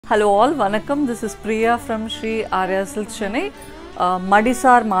Hello all, Vanakkam. This is Priya from Sri Arya Silks, Chennai.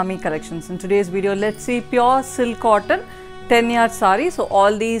 Madisar Mami collections. In today's video, let's see pure silk cotton 10-yard saree. So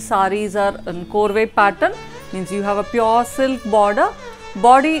all these sarees are in corvée pattern, means you have a pure silk border.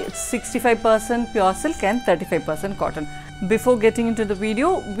 Body 65% pure silk and 35% cotton. Before getting into the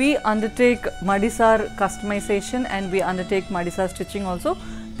video, we undertake Madisar customization and we undertake Madisar stitching also.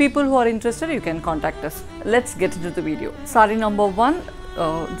 People who are interested, you can contact us. Let's get into the video. Saree number 1,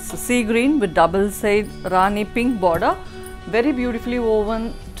 it's a sea green with double side Rani pink border. Very beautifully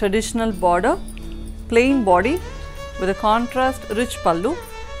woven traditional border, plain body with a contrast rich pallu.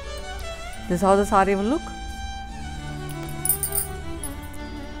 This is how the saree will look.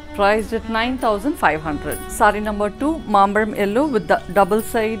 Priced at 9,500. Saree number 2, Mambalam yellow with the double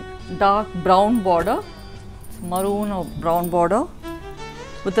side dark brown border. It's maroon or brown border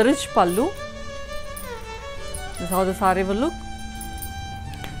with a rich pallu. This is how the saree will look.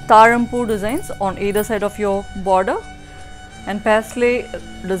 Tarampu designs on either side of your border and paisley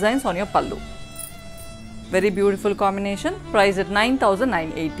designs on your pallu. Very beautiful combination. Priced at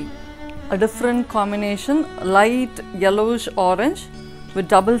 9,980. A different combination, light yellowish orange with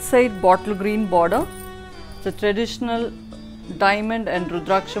double side bottle green border. It's a traditional diamond and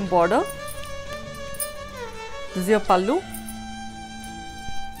rudraksham border. This is your pallu.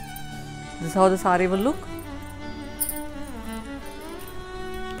 This is how the saree will look.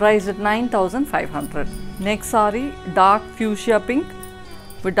 Priced at 9,500. Next saree, dark fuchsia pink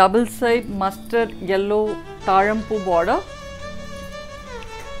with double side mustard yellow tarampu border.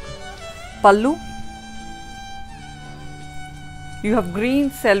 Pallu. You have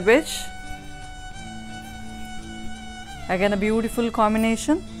green selvage. Again a beautiful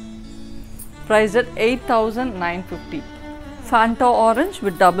combination. Priced at 8,950. Fanta orange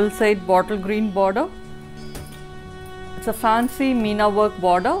with double side bottle green border. It's a fancy Meena work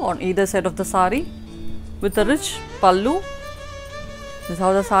border on either side of the saree with a rich pallu. This is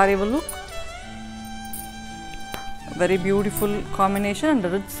how the saree will look. A very beautiful combination and a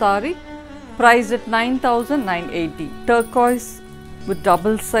rich saree. Priced at 9,980. Turquoise with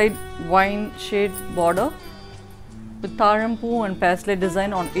double side wine shade border with tarampu and paisley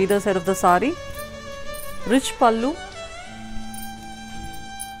design on either side of the saree. Rich pallu.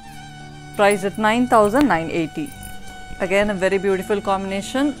 Priced at 9,980. Again a very beautiful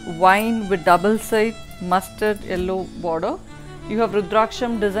combination, wine with double side mustard yellow border. You have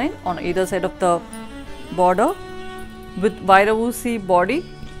rudraksham design on either side of the border with Vairavusi body.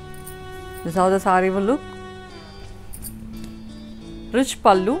 This is how the saree will look. Rich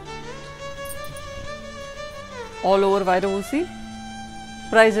pallu all over Vairavusi.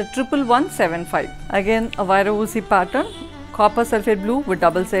 Price at 11,175. Again a Vairavusi pattern, copper sulphate blue with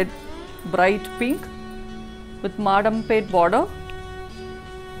double side bright pink with Madampet border,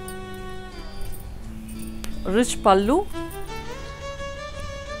 rich pallu,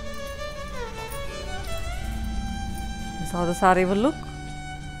 this is how the saree will look.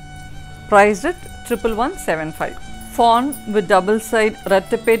 Priced at 11,175. Fawn with double side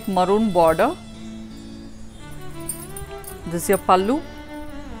Rattapet maroon border. This is your pallu.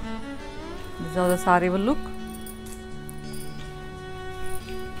 This is how the saree will look.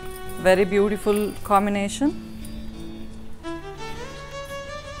 Very beautiful combination.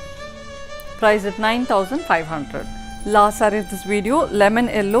 Priced at 9,500. Last saree of this video, lemon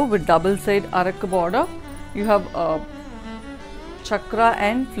yellow with double side arak border. You have chakra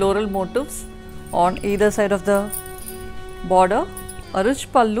and floral motifs on either side of the border. A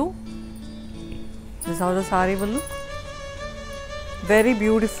rich pallu. This is how the saree will look. Very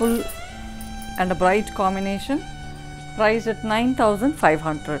beautiful and a bright combination. Priced at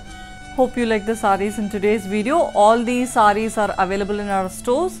 9,500. Hope you like the sarees in today's video. All these sarees are available in our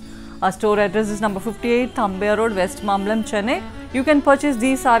stores. Our store address is number 58 Thambiah Road, West Mambalam, Chennai. You can purchase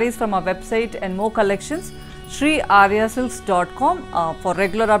these sarees from our website and more collections, sriaryasilks.com. For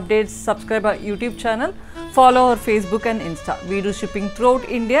regular updates, subscribe our YouTube channel, follow our Facebook and Insta. We do shipping throughout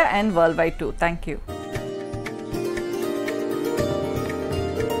India and worldwide too. Thank you.